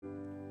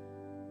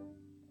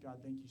God,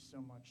 thank you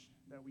so much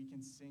that we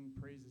can sing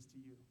praises to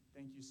you.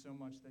 Thank you so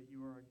much that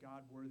you are a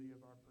God worthy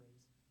of our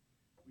praise.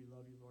 We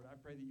love you, Lord. I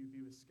pray that you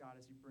be with Scott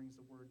as he brings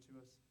the word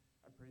to us.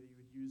 I pray that you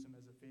would use him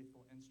as a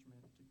faithful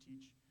instrument to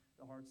teach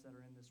the hearts that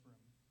are in this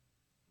room.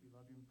 We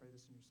love you and pray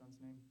this in your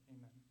son's name.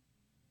 Amen.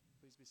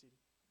 Please be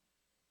seated.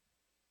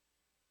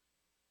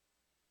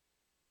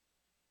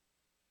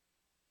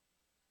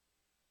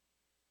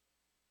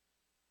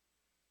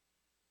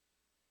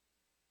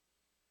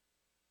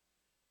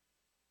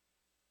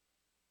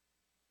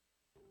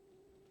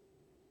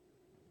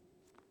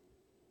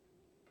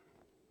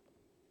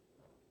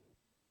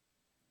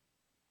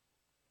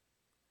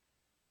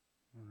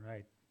 All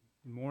right.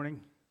 Good morning.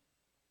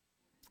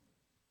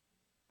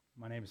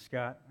 My name is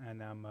Scott,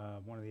 and I'm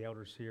one of the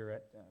elders here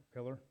at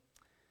Pillar.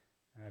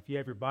 If you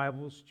have your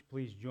Bibles,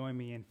 please join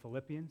me in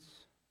Philippians.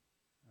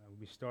 We'll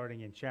be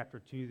starting in chapter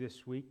 2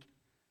 this week,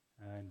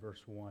 in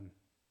verse 1.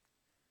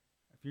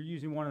 If you're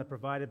using one of the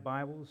provided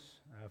Bibles,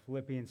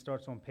 Philippians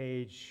starts on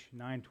page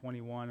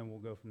 921, and we'll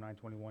go from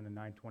 921 to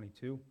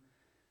 922.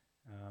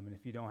 And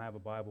if you don't have a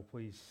Bible,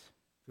 please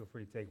feel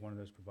free to take one of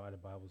those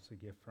provided Bibles, a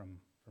gift from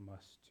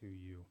us to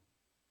you.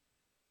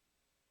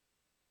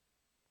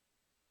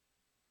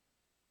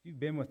 If you've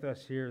been with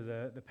us here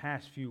the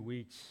past few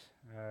weeks,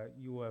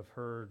 you will have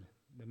heard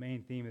the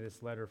main theme of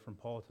this letter from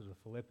Paul to the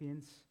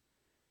Philippians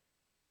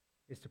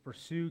is to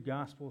pursue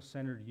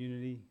gospel-centered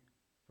unity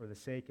for the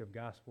sake of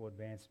gospel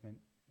advancement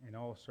in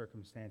all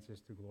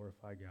circumstances to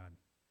glorify God.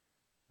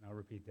 And I'll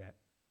repeat that.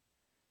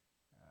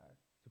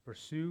 To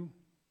pursue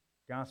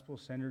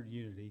gospel-centered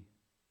unity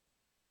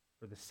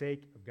for the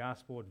sake of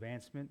gospel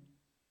advancement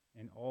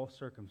in all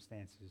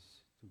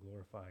circumstances to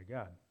glorify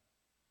God.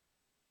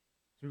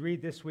 As we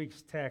read this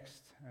week's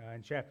text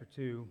in chapter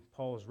 2,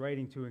 Paul is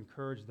writing to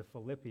encourage the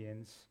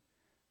Philippians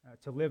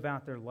to live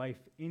out their life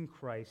in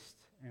Christ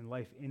and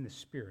life in the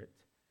Spirit,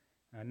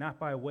 not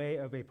by way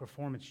of a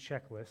performance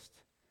checklist,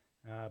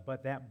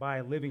 but that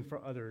by living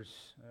for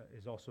others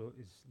is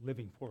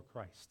living for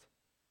Christ.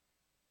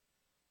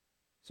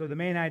 So the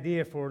main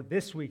idea for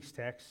this week's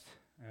text,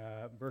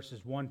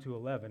 verses 1 to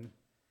 11,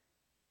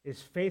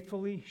 is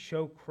faithfully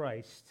show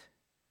Christ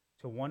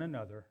to one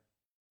another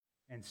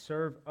and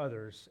serve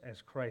others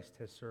as Christ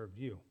has served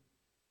you.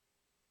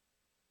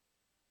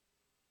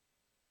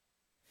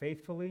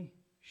 Faithfully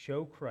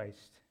show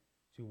Christ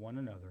to one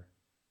another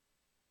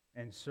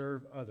and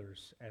serve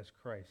others as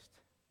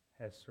Christ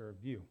has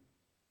served you.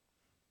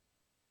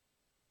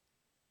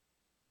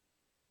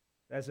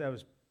 As I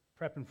was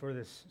prepping for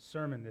this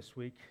sermon this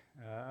week,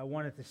 I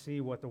wanted to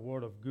see what the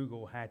world of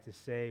Google had to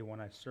say when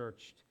I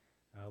searched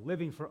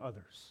living for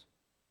others.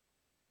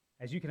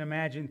 As you can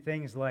imagine,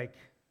 things like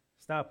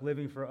stop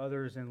living for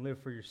others and live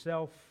for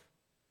yourself,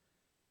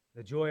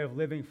 the joy of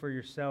living for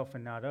yourself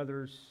and not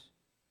others,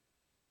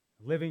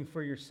 living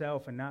for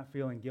yourself and not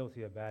feeling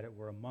guilty about it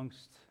were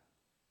amongst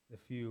the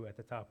few at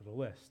the top of the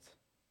list.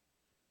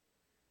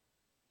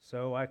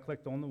 So I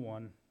clicked on the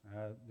one,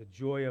 the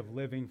joy of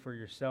living for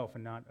yourself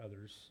and not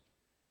others.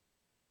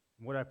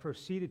 And what I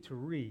proceeded to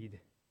read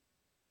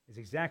is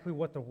exactly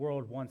what the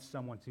world wants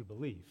someone to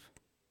believe.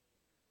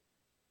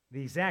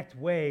 The exact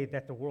way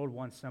that the world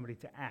wants somebody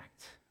to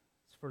act.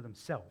 It's for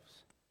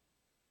themselves.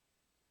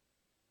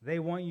 They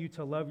want you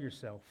to love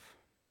yourself.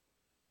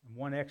 And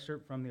one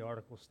excerpt from the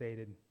article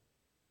stated,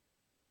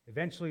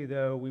 eventually,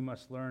 though, we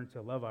must learn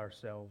to love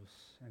ourselves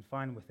and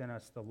find within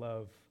us the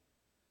love,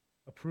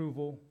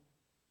 approval,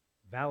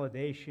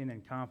 validation,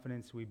 and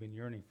confidence we've been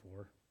yearning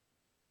for.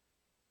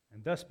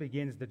 And thus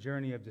begins the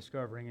journey of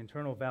discovering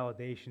internal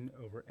validation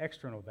over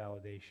external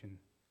validation.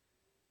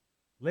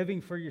 Living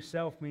for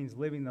yourself means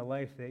living the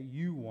life that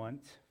you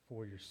want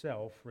for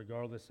yourself,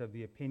 regardless of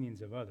the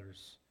opinions of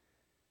others.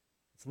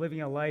 It's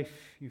living a life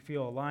you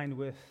feel aligned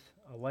with,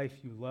 a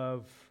life you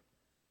love,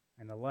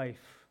 and a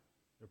life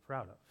you're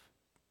proud of.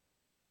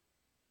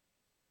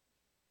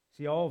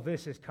 See, all of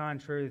this is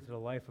contrary to the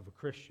life of a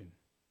Christian.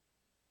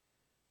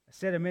 I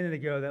said a minute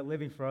ago that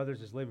living for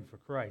others is living for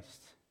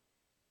Christ,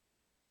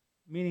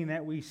 meaning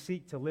that we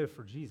seek to live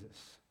for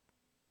Jesus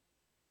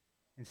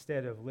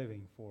instead of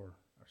living for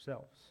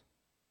ourselves.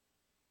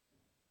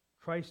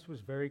 Christ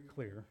was very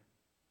clear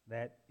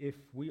that if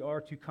we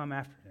are to come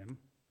after him,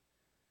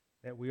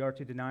 that we are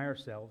to deny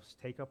ourselves,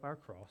 take up our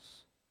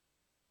cross,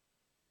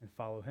 and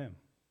follow him.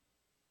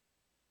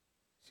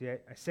 See,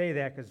 I say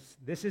that because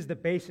this is the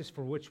basis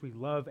for which we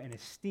love and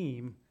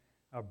esteem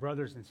our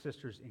brothers and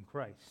sisters in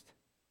Christ.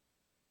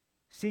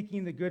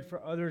 Seeking the good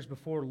for others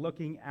before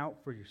looking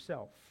out for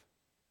yourself.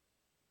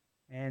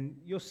 And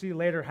you'll see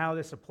later how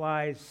this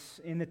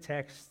applies in the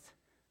text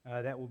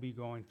that we'll be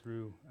going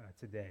through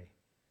today.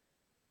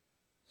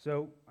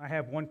 So I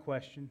have one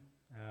question,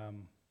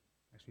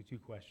 actually two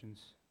questions,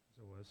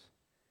 as it was.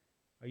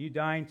 Are you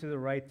dying to the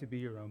right to be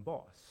your own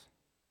boss?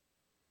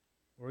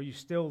 Or are you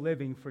still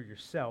living for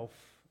yourself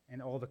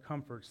and all the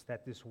comforts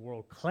that this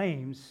world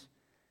claims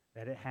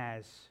that it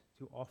has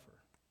to offer?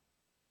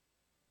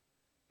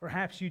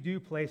 Perhaps you do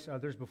place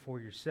others before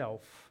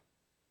yourself.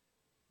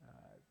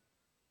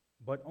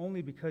 but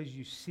only because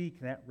you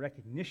seek that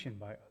recognition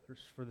by others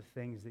for the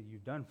things that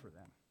you've done for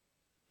them.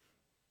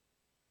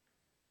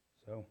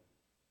 So, would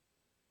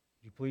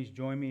you please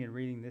join me in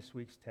reading this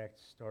week's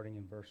text, starting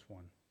in verse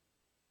 1.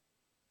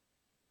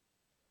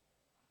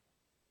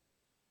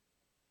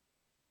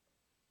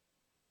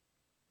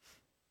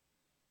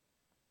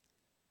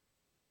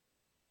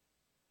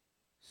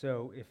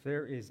 So, if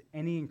there is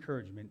any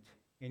encouragement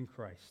in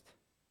Christ,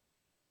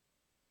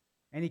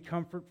 any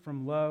comfort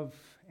from love,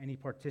 any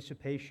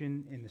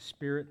participation in the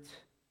Spirit,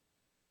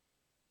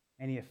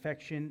 any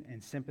affection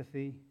and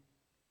sympathy,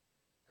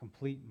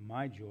 complete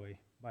my joy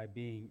by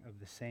being of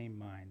the same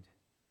mind,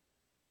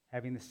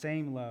 having the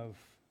same love,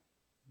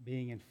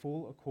 being in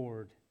full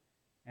accord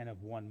and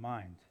of one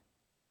mind.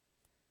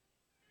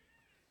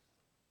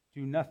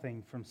 Do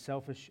nothing from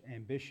selfish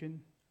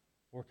ambition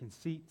or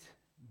conceit,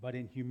 but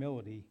in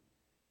humility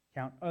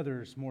count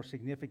others more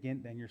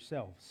significant than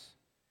yourselves.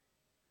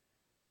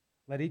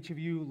 Let each of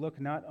you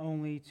look not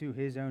only to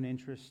his own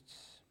interests,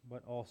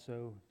 but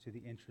also to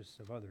the interests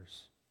of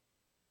others.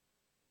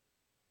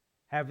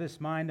 Have this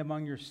mind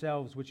among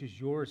yourselves, which is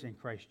yours in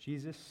Christ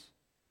Jesus,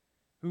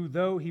 who,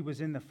 though he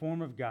was in the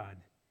form of God,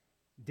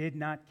 did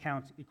not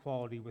count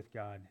equality with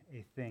God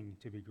a thing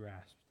to be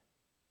grasped,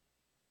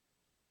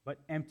 but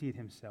emptied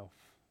himself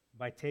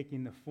by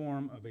taking the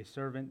form of a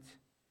servant,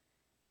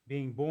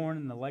 being born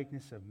in the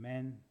likeness of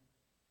men,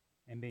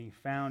 and being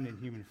found in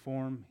human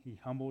form, he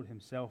humbled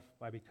himself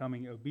by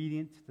becoming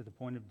obedient to the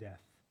point of death,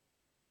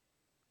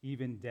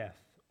 even death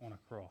on a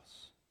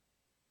cross.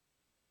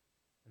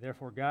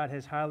 Therefore God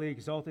has highly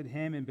exalted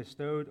him and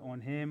bestowed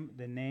on him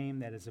the name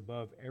that is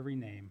above every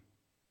name,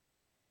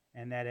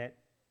 and that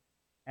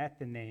at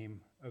the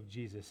name of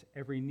Jesus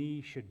every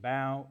knee should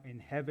bow in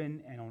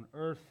heaven and on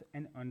earth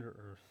and under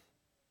earth,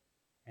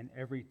 and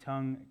every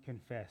tongue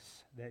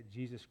confess that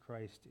Jesus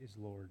Christ is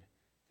Lord,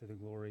 to the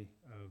glory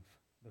of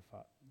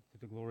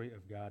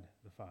God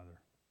the Father.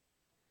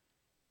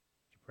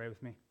 Would you pray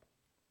with me?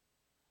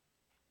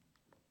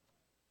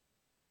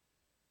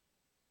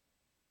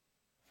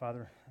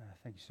 Father,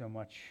 thank you so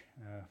much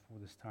for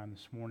this time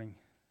this morning.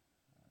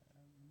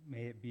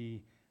 May it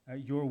be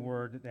your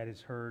word that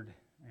is heard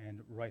and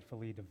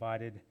rightfully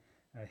divided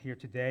here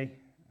today,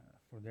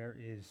 for there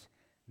is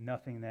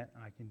nothing that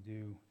I can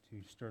do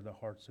to stir the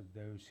hearts of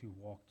those who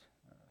walked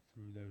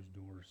through those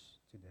doors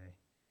today.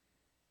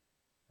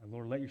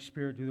 Lord, let your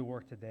Spirit do the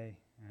work today.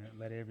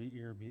 Let every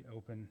ear be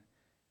open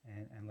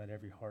and let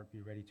every heart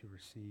be ready to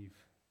receive.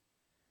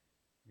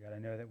 God, I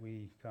know that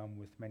we come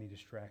with many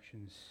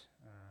distractions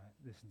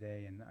this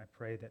day, and I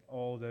pray that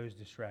all those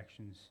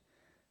distractions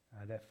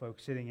that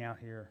folks sitting out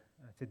here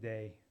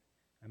today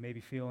may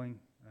be feeling,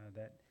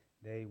 that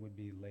they would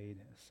be laid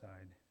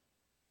aside.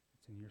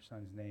 It's in your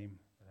Son's name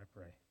that I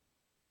pray.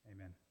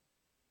 Amen.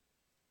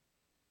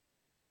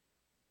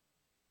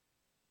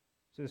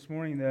 So this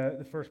morning,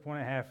 the first point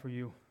I have for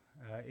you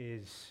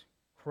is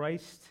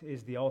Christ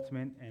is the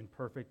ultimate and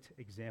perfect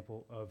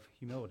example of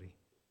humility.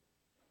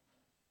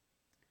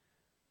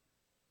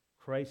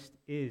 Christ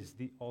is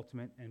the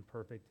ultimate and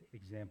perfect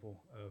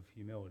example of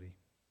humility.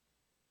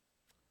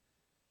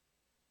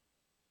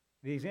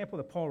 The example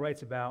that Paul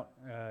writes about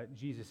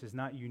Jesus is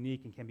not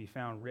unique and can be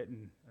found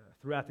written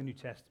throughout the New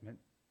Testament.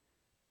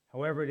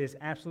 However, it is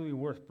absolutely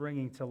worth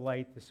bringing to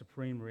light the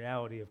supreme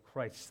reality of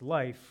Christ's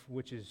life,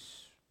 which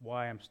is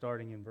why I'm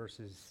starting in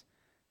verses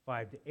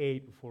 5 to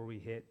 8 before we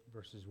hit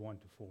verses 1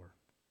 to 4.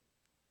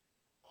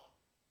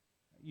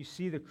 You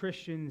see, the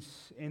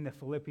Christians in the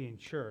Philippian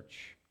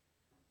church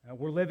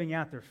were living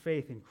out their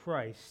faith in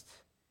Christ,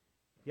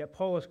 yet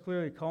Paul is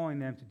clearly calling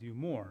them to do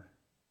more,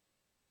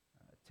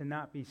 to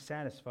not be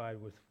satisfied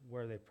with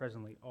where they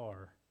presently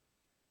are,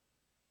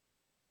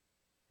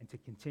 and to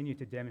continue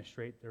to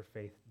demonstrate their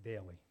faith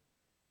daily,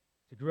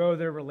 to grow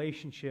their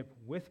relationship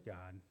with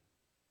God,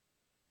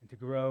 and to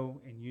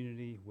grow in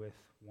unity with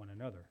one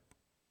another.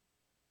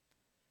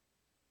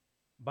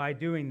 By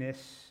doing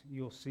this,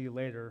 you'll see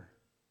later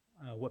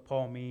what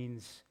Paul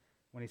means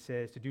when he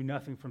says to do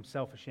nothing from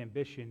selfish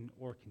ambition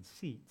or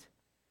conceit.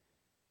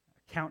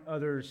 Count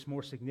others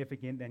more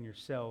significant than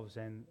yourselves,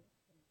 and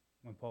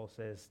when Paul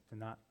says to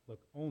not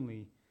look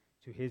only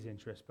to his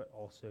interest, but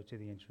also to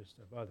the interest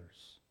of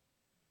others.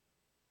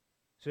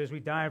 So as we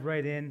dive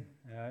right in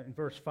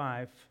verse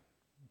 5,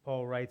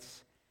 Paul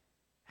writes,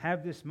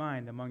 "Have this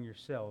mind among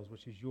yourselves,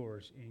 which is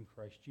yours in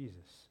Christ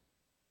Jesus."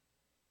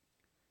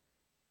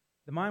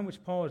 The mind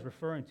which Paul is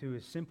referring to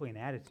is simply an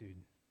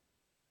attitude,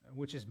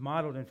 which is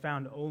modeled and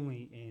found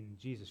only in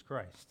Jesus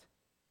Christ.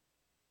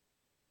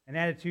 An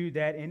attitude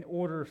that, in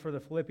order for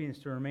the Philippians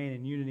to remain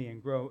in unity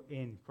and grow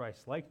in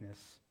Christ's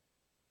likeness,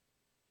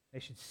 they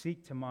should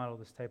seek to model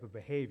this type of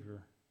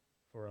behavior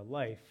for a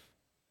life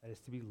that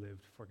is to be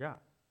lived for God.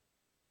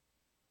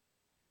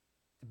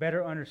 To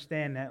better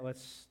understand that,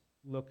 let's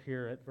look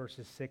here at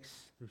verses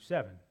 6 through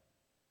 7.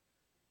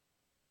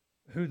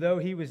 Who, though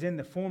he was in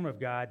the form of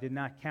God, did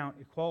not count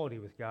equality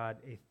with God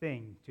a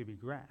thing to be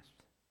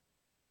grasped,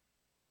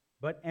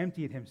 but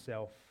emptied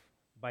himself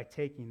by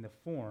taking the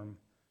form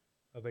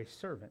of a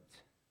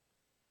servant,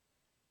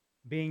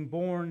 being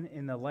born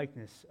in the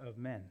likeness of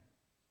men.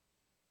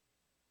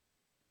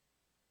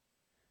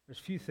 There's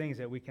few things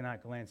that we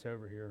cannot glance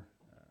over here.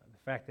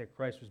 The fact that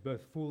Christ was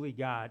both fully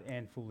God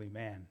and fully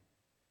man.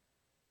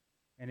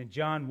 And in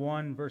John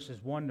 1,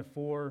 verses 1 to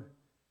 4,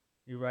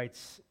 he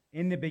writes,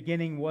 "In the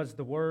beginning was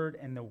the Word,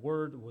 and the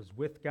Word was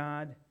with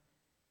God,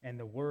 and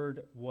the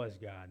Word was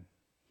God.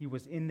 He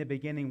was in the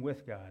beginning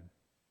with God.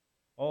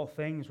 All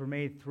things were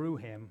made through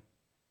him,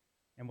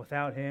 and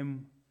without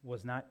him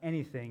was not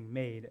anything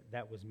made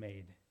that was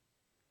made.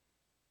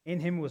 In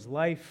him was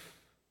life,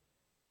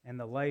 and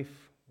the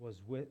life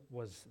was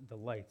the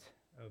light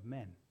of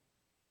men."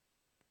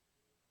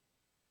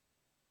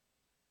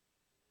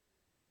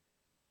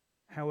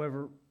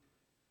 However,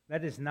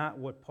 that is not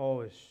what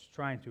Paul is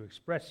trying to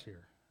express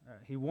here.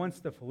 He wants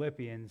the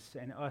Philippians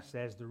and us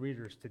as the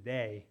readers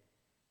today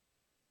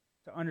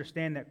to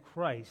understand that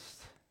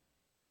Christ,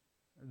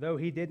 though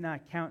he did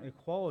not count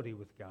equality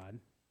with God,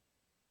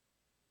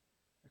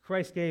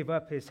 Christ gave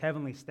up his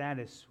heavenly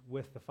status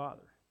with the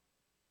Father.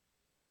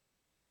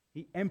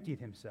 He emptied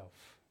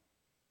himself,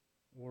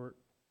 or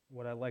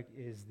what I like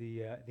is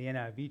the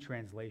NIV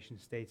translation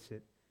states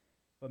it,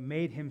 but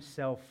made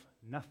himself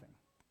nothing.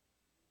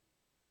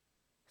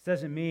 This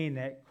doesn't mean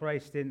that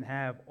Christ didn't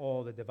have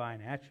all the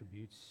divine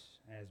attributes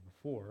as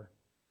before.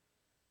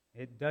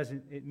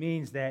 It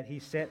means that he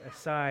set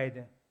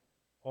aside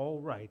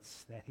all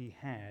rights that he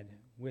had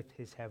with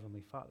his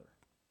heavenly Father.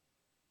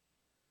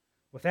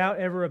 Without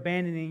ever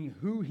abandoning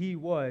who he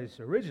was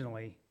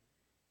originally,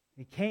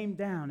 he came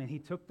down and he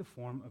took the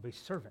form of a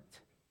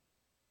servant,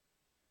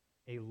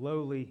 a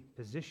lowly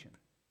position.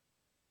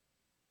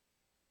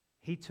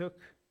 He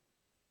took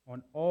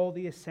on all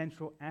the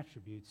essential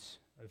attributes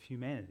of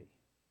humanity.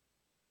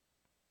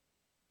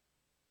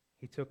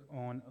 He took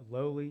on a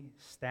lowly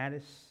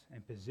status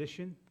and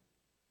position,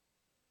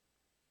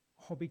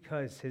 all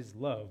because his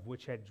love,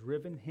 which had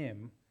driven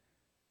him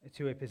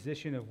to a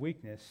position of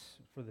weakness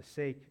for the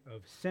sake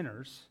of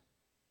sinners.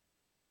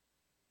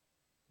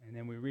 And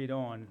then we read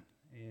on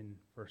in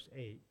verse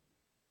 8,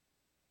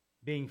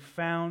 "Being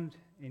found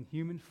in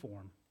human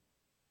form,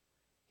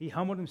 he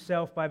humbled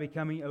himself by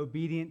becoming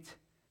obedient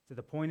to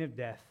the point of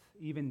death,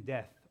 even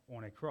death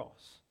on a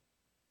cross."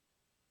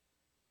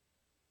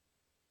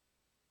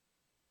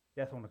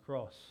 Death on the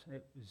cross.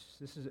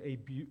 This is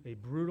a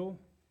brutal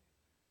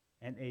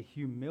and a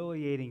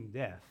humiliating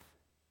death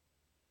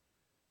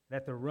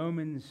that the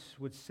Romans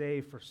would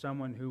save for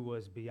someone who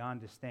was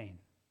beyond disdain.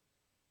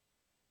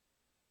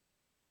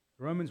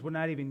 The Romans would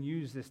not even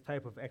use this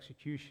type of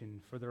execution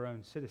for their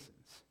own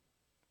citizens.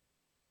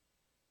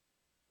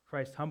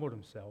 Christ humbled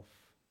himself,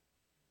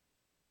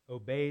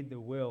 obeyed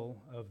the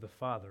will of the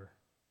Father,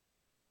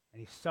 and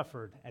he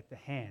suffered at the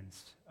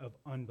hands of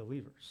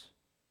unbelievers.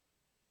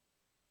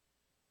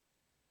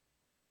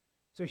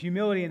 So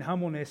humility and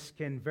humbleness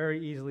can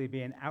very easily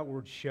be an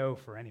outward show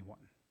for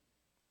anyone,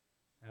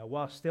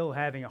 while still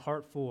having a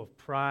heart full of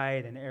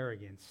pride and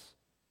arrogance.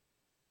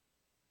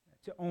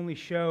 To only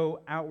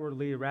show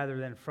outwardly rather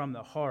than from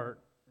the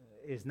heart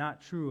is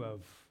not true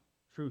of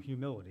true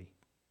humility.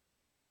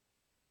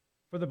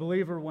 For the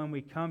believer, when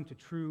we come to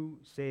true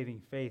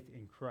saving faith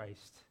in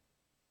Christ,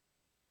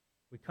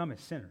 we come as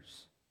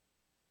sinners,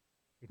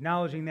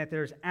 acknowledging that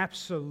there's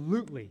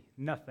absolutely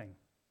nothing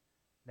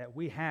that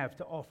we have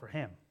to offer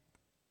him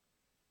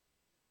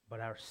but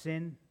our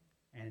sin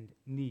and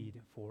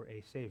need for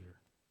a Savior.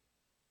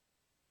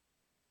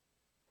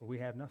 For we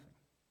have nothing.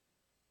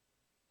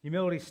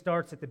 Humility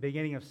starts at the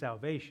beginning of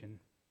salvation,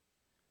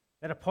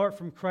 that apart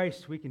from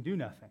Christ we can do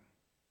nothing.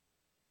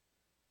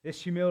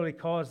 This humility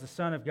caused the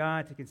Son of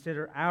God to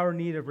consider our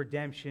need of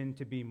redemption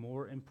to be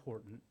more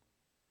important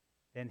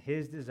than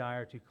his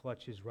desire to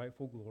clutch his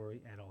rightful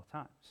glory at all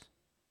times.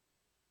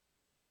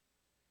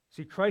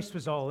 See, Christ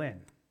was all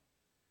in.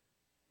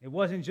 It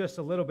wasn't just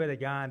a little bit of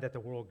God that the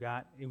world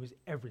got. It was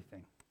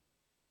everything.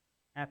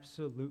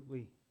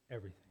 Absolutely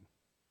everything.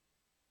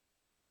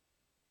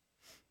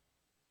 This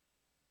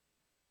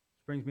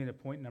brings me to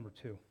point number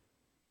 2.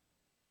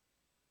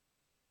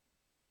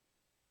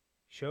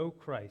 Show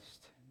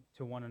Christ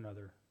to one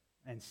another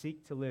and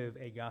seek to live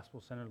a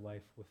gospel-centered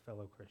life with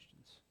fellow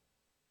Christians.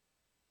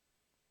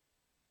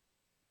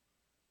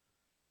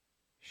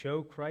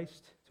 Show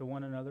Christ to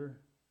one another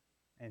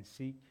and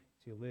seek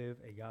to live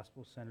a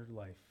gospel-centered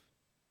life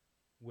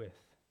with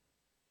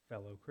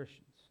fellow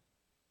Christians.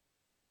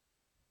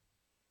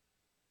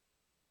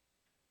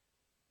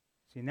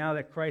 See, now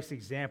that Christ's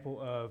example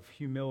of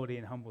humility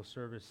and humble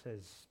service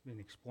has been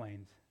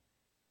explained,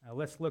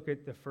 let's look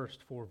at the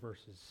first 4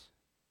 verses.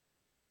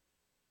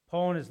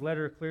 Paul in his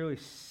letter clearly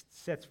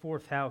sets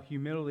forth how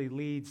humility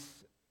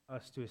leads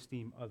us to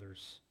esteem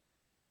others.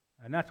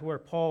 Not to where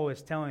Paul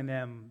is telling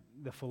them,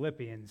 the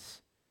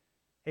Philippians,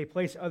 hey,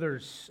 place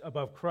others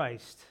above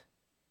Christ.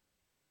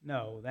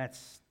 No,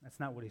 that's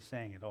not what he's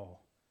saying at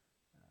all.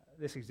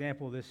 This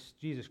example, this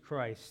Jesus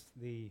Christ,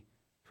 the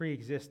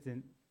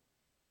pre-existent,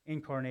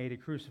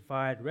 incarnated,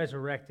 crucified,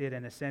 resurrected,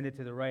 and ascended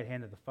to the right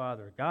hand of the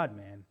Father,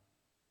 God-man,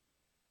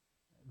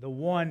 the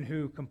one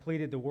who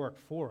completed the work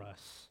for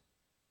us,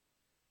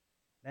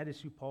 That is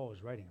who Paul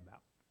is writing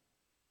about.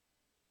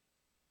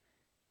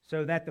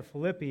 So that the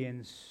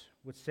Philippians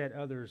would set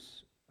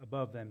others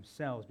above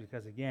themselves,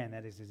 because again,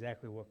 that is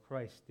exactly what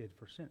Christ did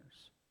for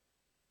sinners.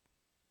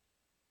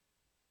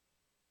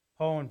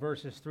 Paul in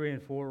verses 3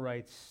 and 4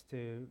 writes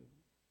to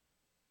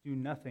do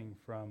nothing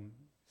from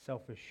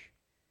selfish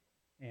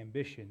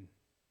ambition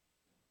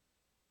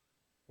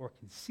or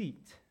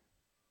conceit,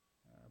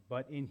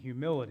 but in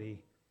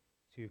humility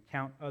to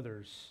count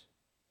others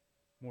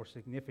more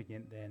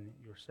significant than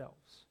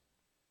yourselves.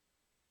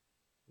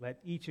 Let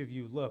each of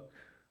you look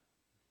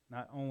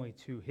not only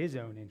to his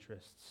own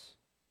interests,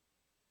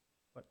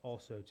 but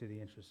also to the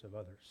interests of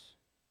others.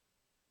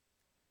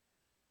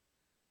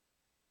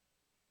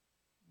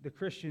 The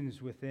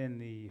Christians within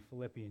the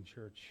Philippian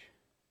church,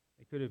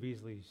 they could have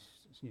easily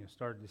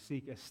started to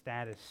seek a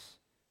status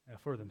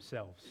for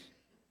themselves.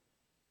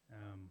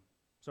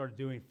 Started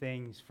doing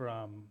things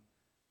from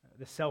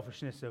the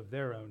selfishness of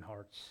their own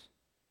hearts.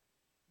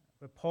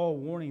 But Paul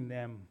warning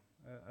them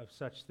of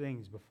such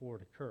things before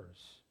it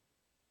occurs.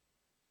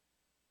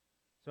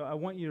 So I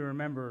want you to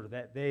remember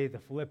that the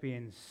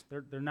Philippians,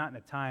 they're not in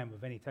a time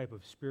of any type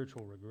of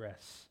spiritual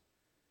regress.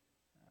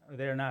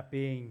 They're not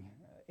being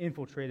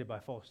infiltrated by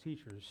false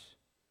teachers.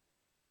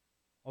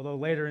 Although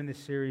later in this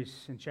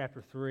series, in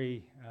chapter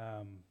 3,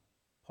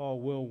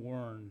 Paul will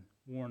warn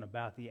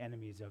about the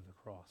enemies of the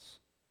cross.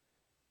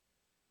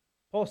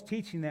 Paul's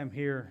teaching them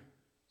here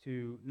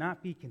to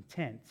not be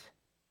content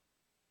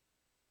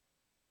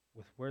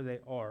with where they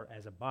are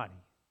as a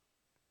body,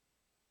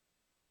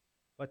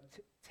 but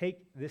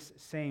take this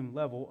same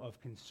level of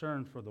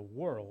concern for the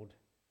world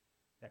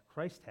that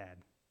Christ had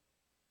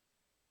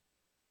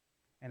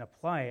and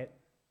apply it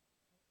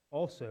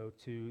also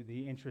to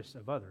the interests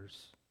of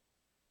others.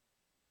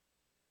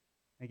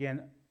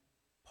 Again,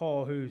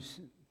 Paul,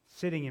 who's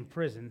sitting in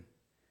prison,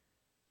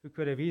 who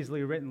could have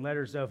easily written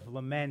letters of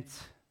lament,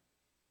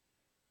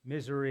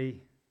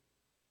 misery,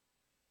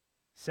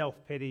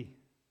 self-pity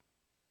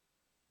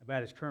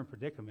about his current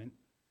predicament,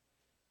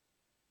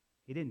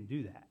 he didn't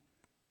do that.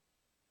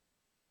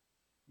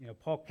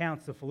 Paul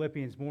counts the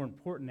Philippians more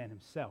important than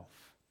himself.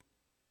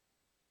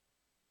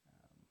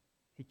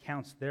 He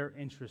counts their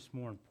interests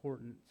more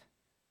important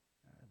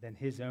than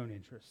his own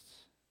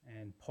interests.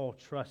 And Paul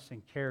trusts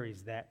and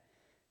carries that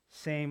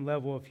same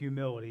level of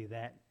humility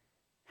that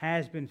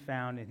has been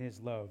found in his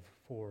love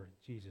for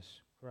Jesus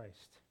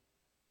Christ.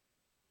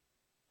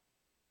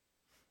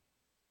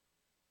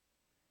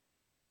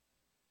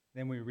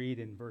 Then we read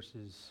in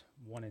verses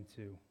 1 and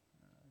 2.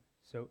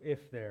 So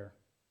if there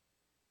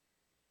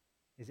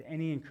is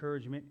any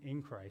encouragement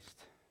in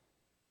Christ,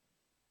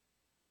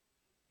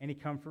 any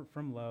comfort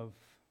from love,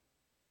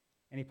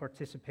 any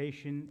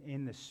participation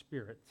in the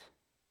Spirit,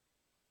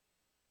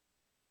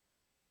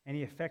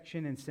 any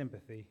affection and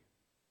sympathy,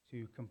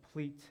 to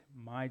complete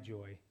my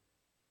joy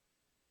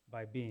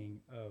by being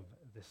of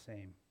the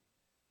same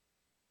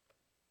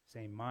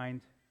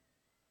mind,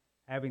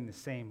 having the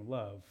same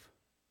love,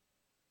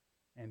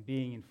 and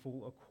being in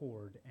full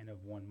accord and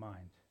of one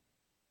mind.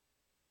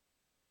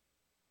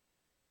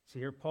 See,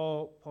 here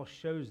Paul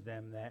shows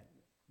them that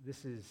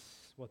this is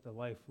what the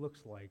life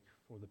looks like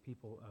for the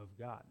people of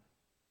God.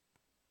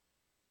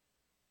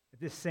 That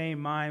this same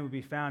mind would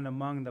be found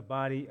among the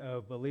body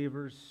of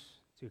believers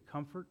to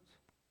comfort,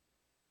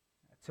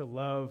 to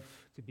love,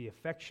 to be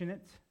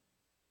affectionate,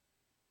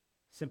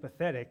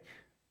 sympathetic,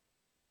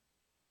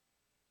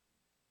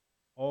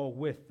 all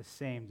with the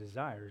same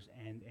desires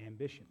and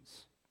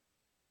ambitions.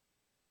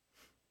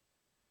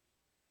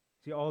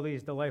 See, all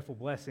these delightful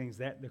blessings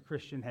that the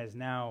Christian has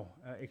now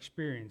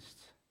experienced,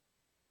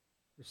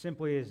 there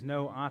simply is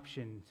no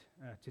option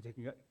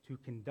to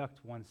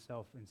conduct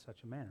oneself in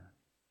such a manner.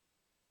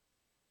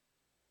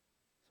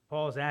 So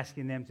Paul is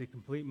asking them to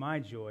complete my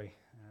joy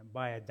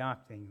by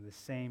adopting the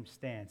same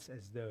stance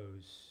as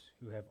those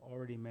who have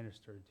already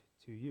ministered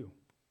to you.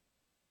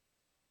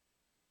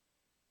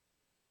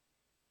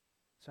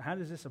 So how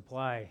does this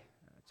apply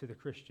to the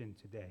Christian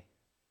today?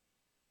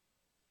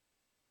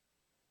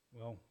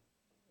 Well,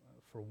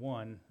 for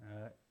one,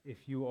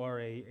 if you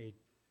are a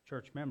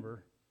church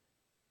member,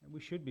 we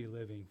should be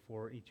living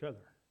for each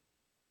other,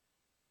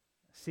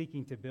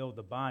 seeking to build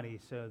the body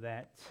so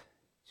that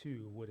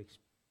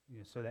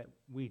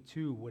we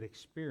too would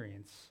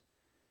experience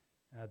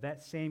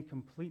that same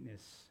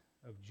completeness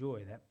of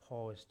joy that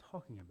Paul is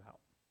talking about.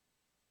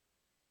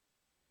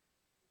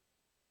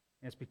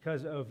 And it's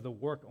because of the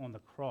work on the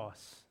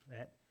cross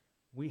that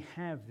we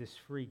have this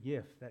free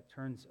gift that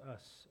turns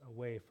us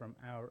away from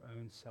our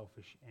own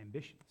selfish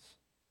ambitions.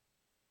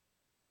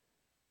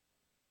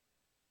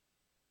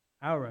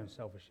 Our own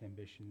selfish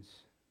ambitions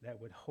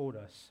that would hold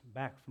us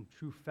back from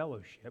true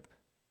fellowship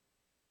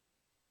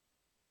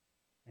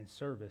and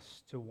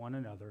service to one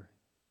another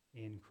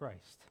in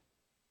Christ.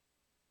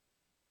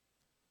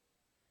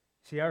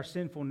 See, our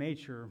sinful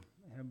nature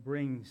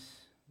brings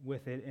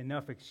with it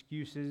enough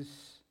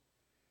excuses,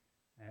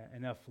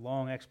 enough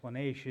long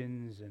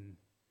explanations and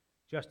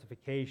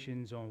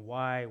justifications on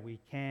why we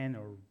can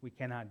or we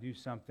cannot do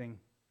something.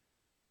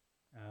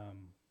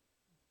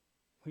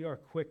 we are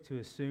quick to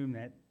assume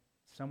that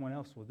someone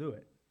else will do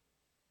it.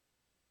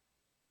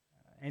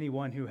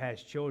 Anyone who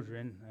has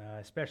children,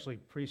 especially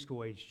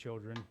preschool-age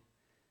children,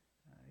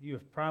 you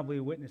have probably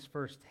witnessed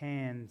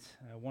firsthand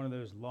one of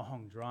those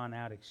long,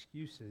 drawn-out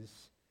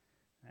excuses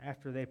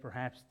after they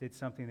perhaps did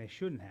something they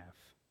shouldn't have.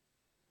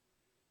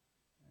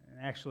 And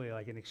actually,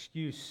 like an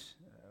excuse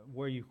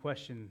where you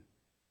question,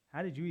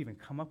 how did you even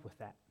come up with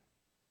that?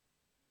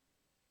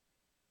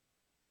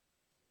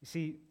 You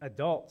see,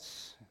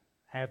 adults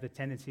have the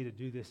tendency to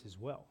do this as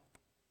well.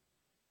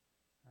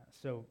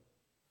 So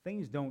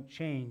things don't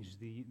change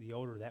the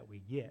older that we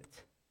get.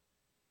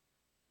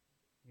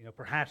 You know,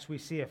 perhaps we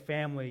see a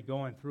family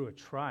going through a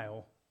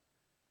trial,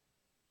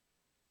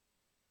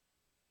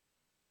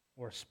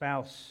 or a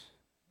spouse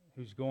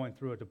who's going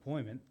through a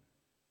deployment.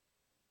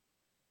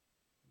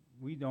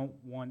 We don't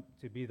want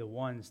to be the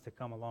ones to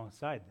come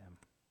alongside them.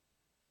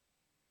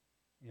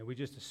 You know, we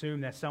just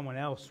assume that someone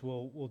else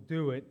will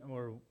do it,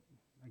 or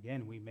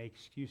again, we make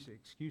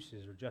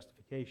excuses or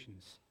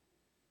justifications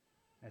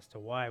as to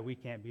why we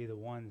can't be the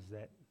ones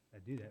that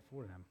do that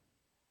for them.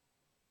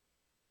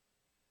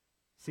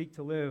 Seek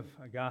to live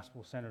a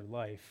gospel-centered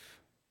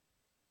life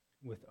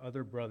with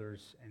other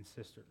brothers and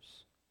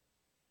sisters.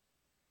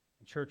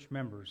 And church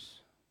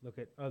members, look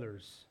at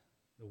others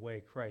the way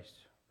Christ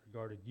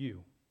regarded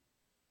you,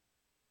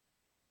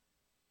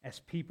 as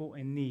people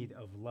in need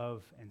of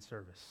love and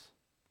service.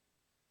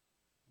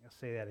 I'll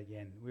say that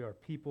again. We are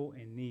people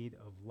in need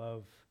of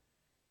love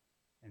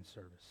and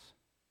service.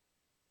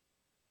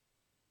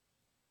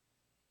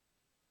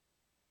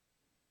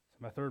 So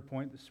my third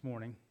point this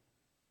morning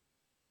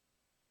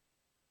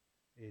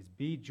is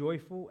be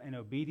joyful and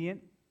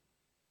obedient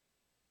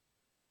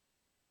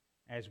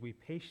as we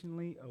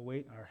patiently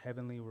await our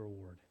heavenly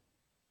reward.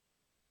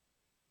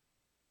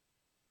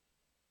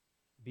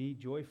 Be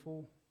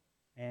joyful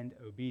and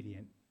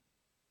obedient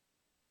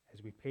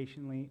as we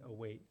patiently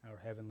await our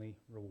heavenly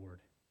reward.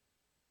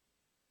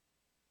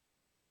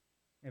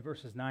 And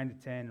verses 9 to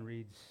 10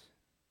 reads,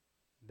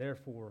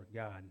 "Therefore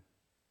God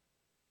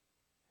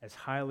has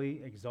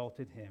highly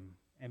exalted him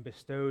and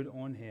bestowed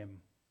on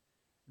him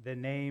the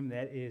name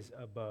that is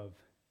above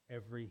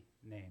every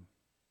name,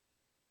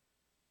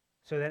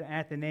 so that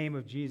at the name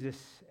of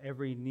Jesus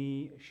every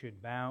knee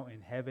should bow in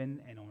heaven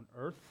and on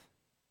earth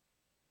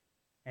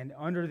and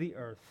under the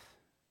earth,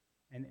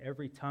 and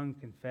every tongue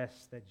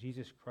confess that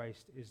Jesus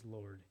Christ is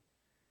Lord,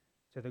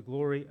 to the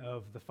glory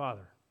of the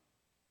Father."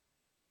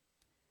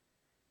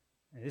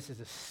 And this is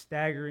a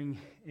staggering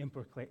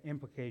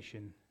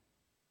implication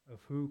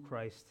of who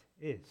Christ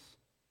is.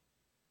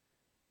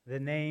 The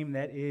name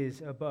that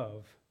is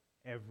above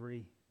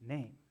every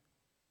name.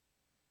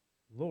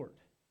 Lord.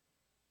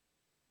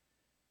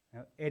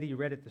 Now, Eddie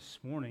read it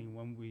this morning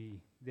when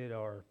we did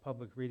our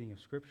public reading of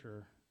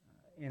Scripture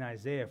in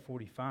Isaiah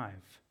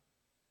 45.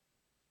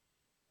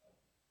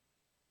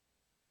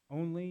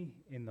 "Only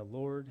in the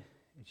Lord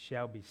it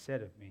shall be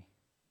said of me,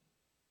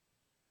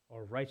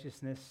 are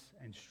righteousness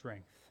and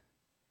strength.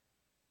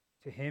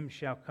 To him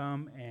shall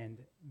come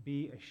and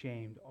be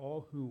ashamed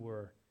all who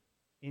were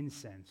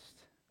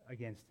incensed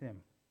against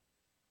him.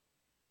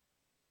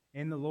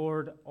 In the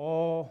Lord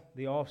all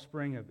the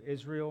offspring of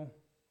Israel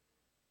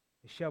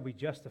shall be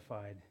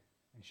justified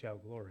and shall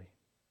glory."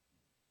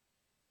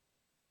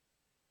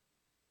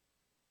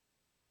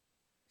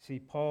 See,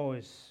 Paul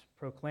is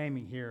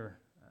proclaiming here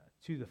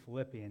to the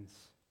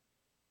Philippians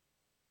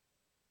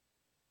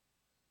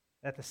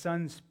that the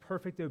Son's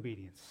perfect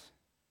obedience,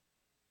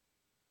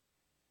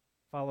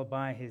 followed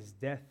by his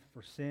death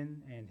for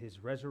sin and his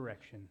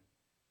resurrection,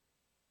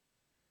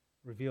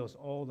 reveals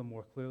all the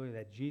more clearly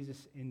that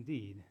Jesus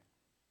indeed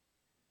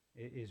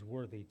is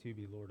worthy to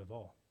be Lord of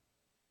all.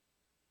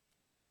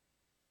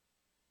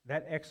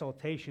 That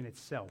exaltation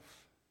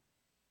itself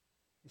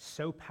is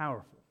so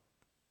powerful,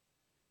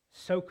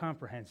 so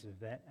comprehensive,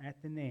 that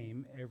at the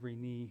name every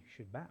knee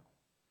should bow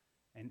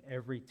and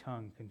every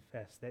tongue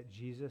confess that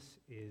Jesus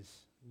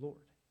is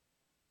Lord.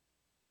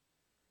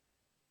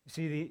 You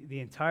see, the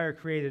entire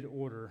created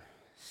order,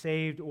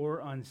 saved or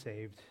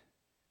unsaved,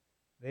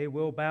 they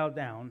will bow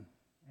down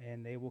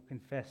and they will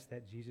confess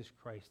that Jesus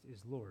Christ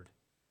is Lord,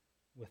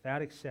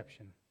 without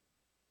exception.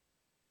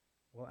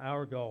 Will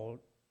our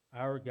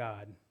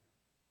God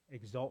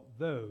exalt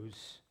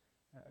those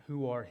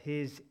who are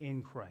his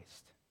in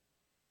Christ.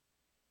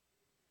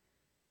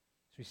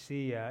 As we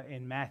see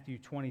in Matthew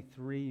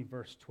 23,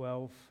 verse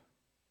 12,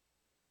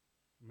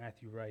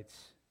 Matthew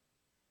writes,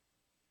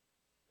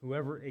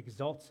 "Whoever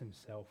exalts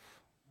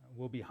himself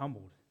will be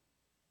humbled,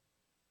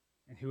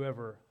 and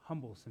whoever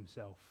humbles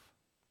himself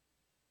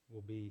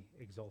will be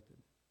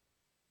exalted."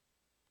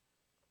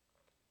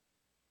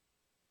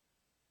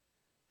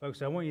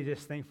 Folks, I want you to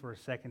just think for a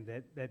second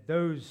that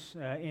those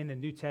in the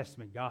New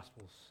Testament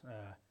Gospels,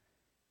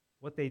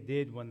 what they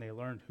did when they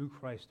learned who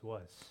Christ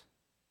was.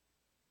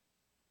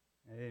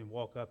 They didn't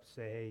walk up and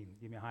say, "Hey,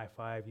 give me a high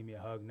five, give me a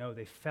hug." No,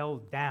 they fell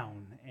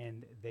down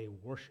and they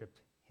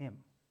worshiped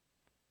him.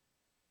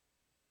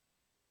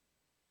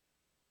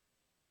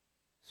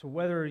 So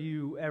whether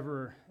you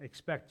ever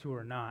expect to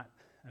or not,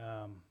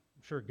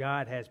 I'm sure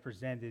God has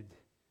presented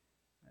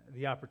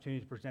the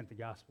opportunity to present the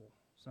gospel,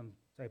 some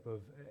type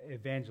of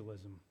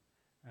evangelism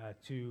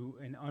to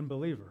an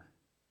unbeliever.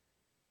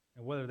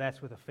 And whether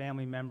that's with a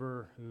family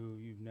member who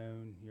you've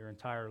known your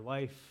entire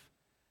life,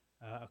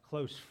 a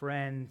close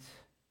friend,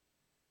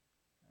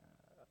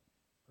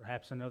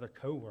 perhaps another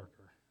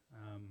coworker,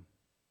 and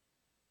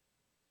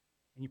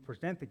you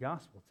present the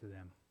gospel to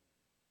them.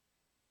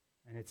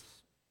 And it's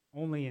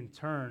only in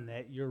turn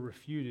that you're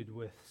refuted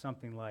with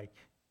something like,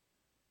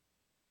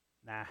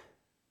 nah,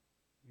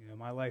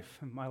 my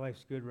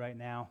life's good right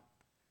now.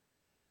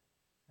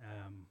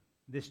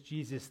 This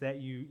Jesus that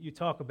you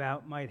talk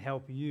about might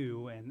help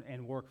you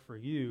and work for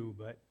you,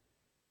 but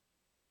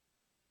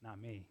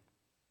not me.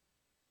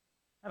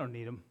 I don't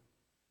need him.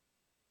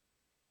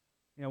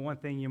 One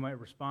thing you might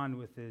respond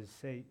with is,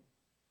 say,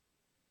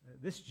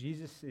 this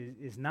Jesus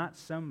is not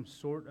some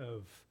sort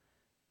of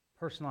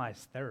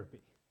personalized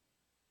therapy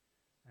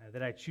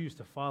that I choose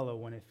to follow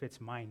when it fits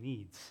my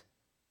needs.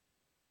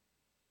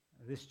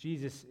 This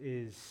Jesus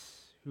is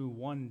who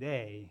one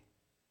day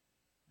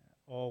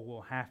all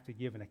will have to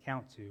give an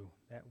account to,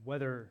 that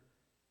whether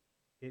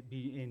it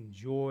be in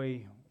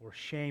joy or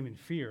shame and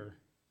fear,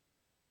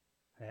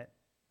 that,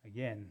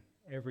 again,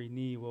 every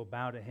knee will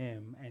bow to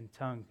him and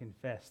tongue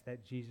confess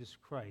that Jesus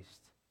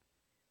Christ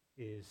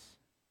is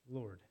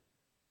Lord.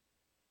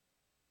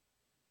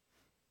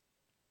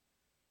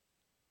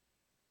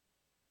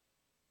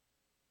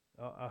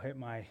 I'll hit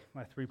my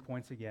 3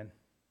 points again.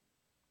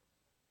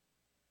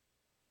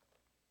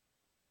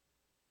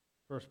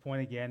 First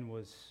point again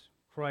was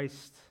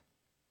Christ,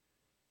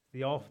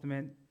 the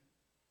ultimate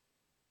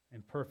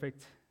and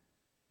perfect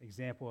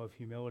example of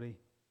humility.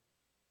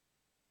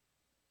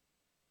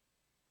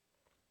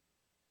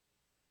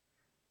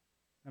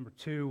 Number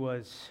 2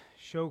 was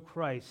show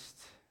Christ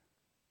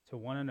to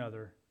one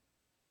another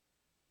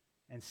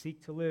and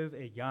seek to live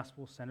a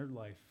gospel-centered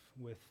life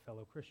with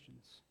fellow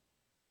Christians.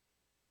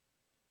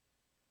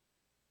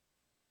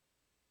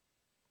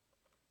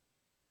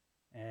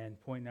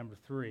 And point number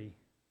 3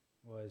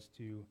 was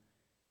to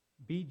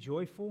be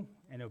joyful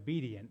and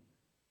obedient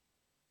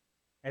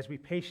as we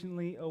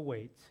patiently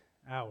await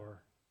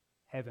our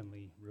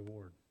heavenly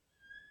reward.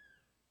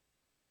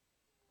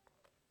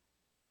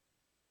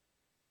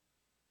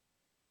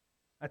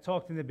 I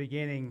talked in the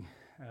beginning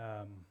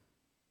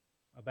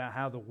about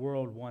how the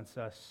world wants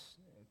us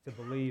to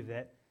believe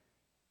that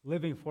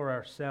living for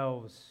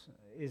ourselves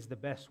is the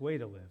best way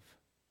to live.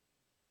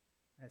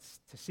 That's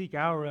to seek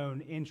our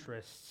own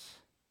interests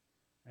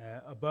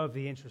above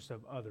the interests of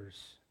others.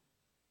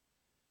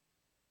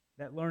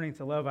 That learning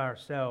to love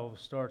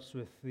ourselves starts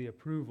with the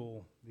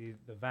approval,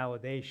 the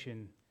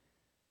validation,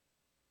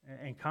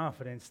 and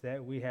confidence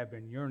that we have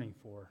been yearning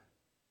for.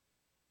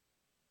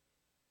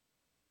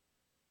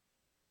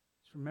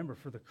 Just remember,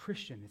 for the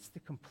Christian, it's the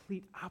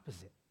complete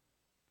opposite.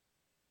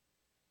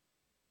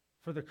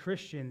 For the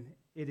Christian,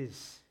 it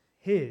is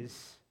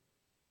his,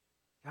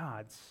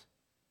 God's,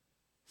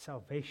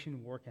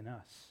 salvation work in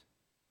us.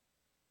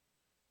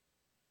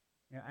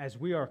 As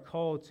we are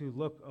called to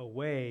look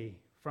away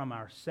from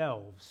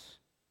ourselves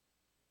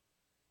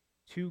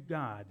to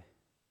God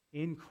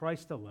in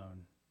Christ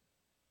alone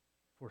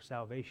for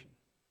salvation.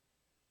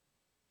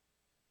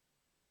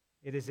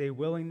 It is a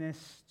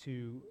willingness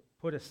to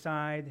put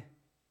aside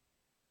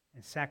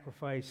and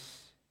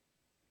sacrifice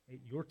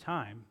your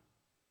time,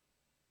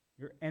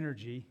 your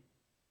energy,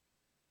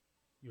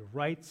 your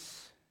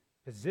rights,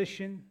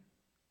 position,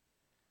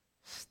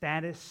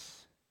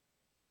 status,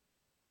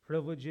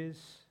 privileges,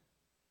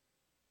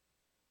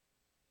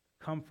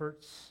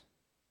 comforts,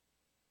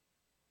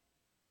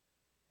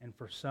 and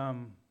for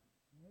some,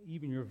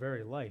 even your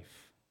very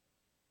life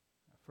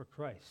for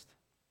Christ.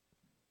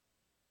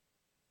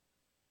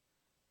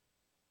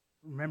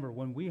 Remember,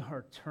 when we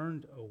are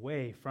turned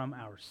away from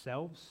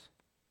ourselves,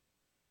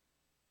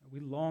 we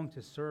long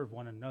to serve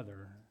one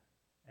another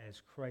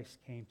as Christ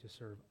came to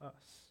serve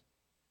us.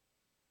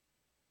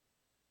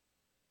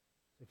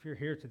 If you're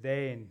here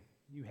today and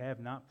you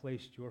have not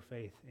placed your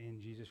faith in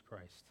Jesus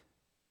Christ,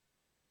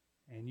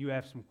 and you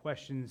have some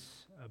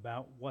questions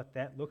about what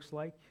that looks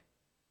like,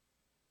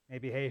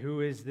 maybe, hey, who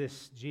is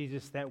this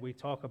Jesus that we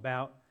talk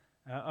about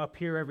up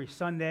here every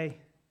Sunday?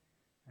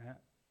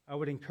 I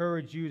would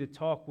encourage you to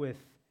talk with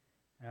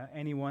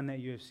anyone that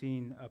you have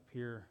seen up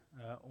here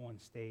on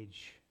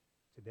stage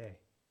today.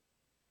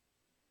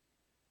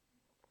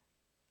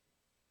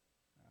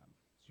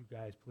 So you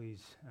guys,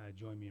 please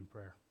join me in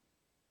prayer.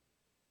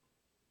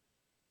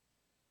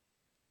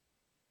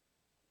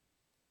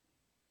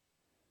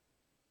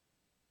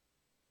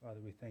 Father,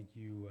 we thank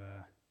you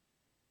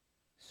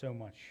so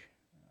much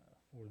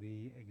for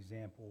the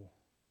example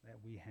that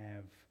we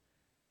have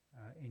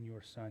in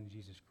your Son,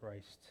 Jesus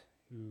Christ,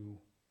 who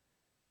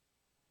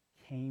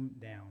came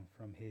down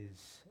from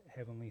his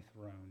heavenly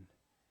throne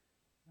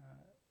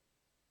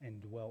and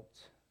dwelt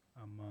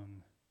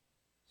among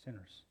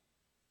sinners,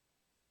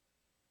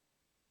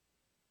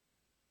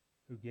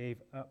 who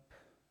gave up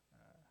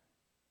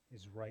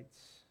his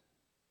rights,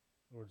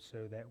 Lord,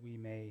 so that we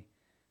may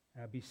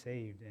be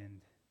saved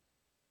and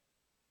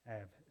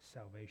have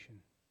salvation.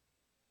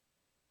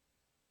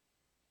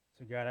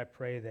 So God, I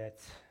pray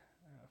that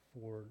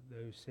for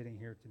those sitting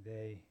here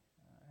today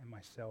and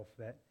myself,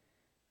 that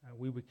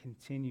we would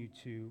continue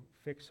to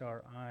fix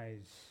our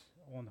eyes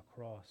on the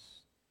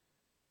cross,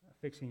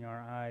 fixing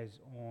our eyes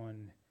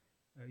on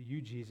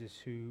you, Jesus,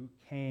 who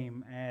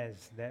came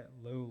as that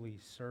lowly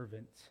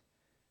servant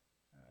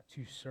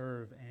to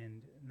serve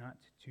and not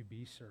to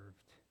be served.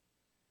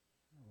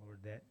 Lord,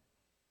 that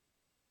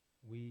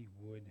we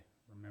would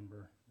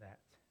remember that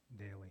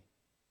daily.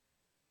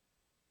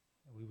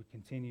 We would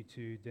continue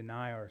to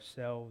deny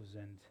ourselves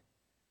and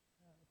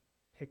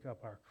pick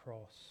up our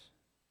cross,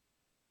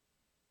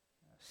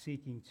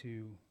 seeking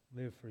to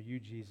live for you,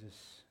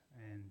 Jesus,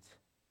 and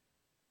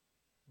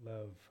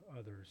love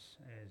others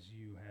as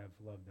you have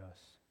loved us.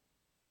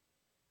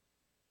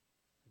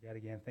 God,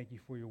 again, thank you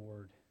for your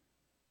word.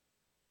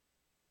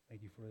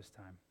 Thank you for this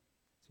time.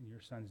 It's in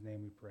your Son's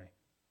name we pray.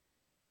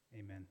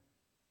 Amen.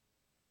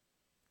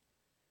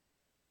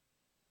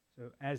 So as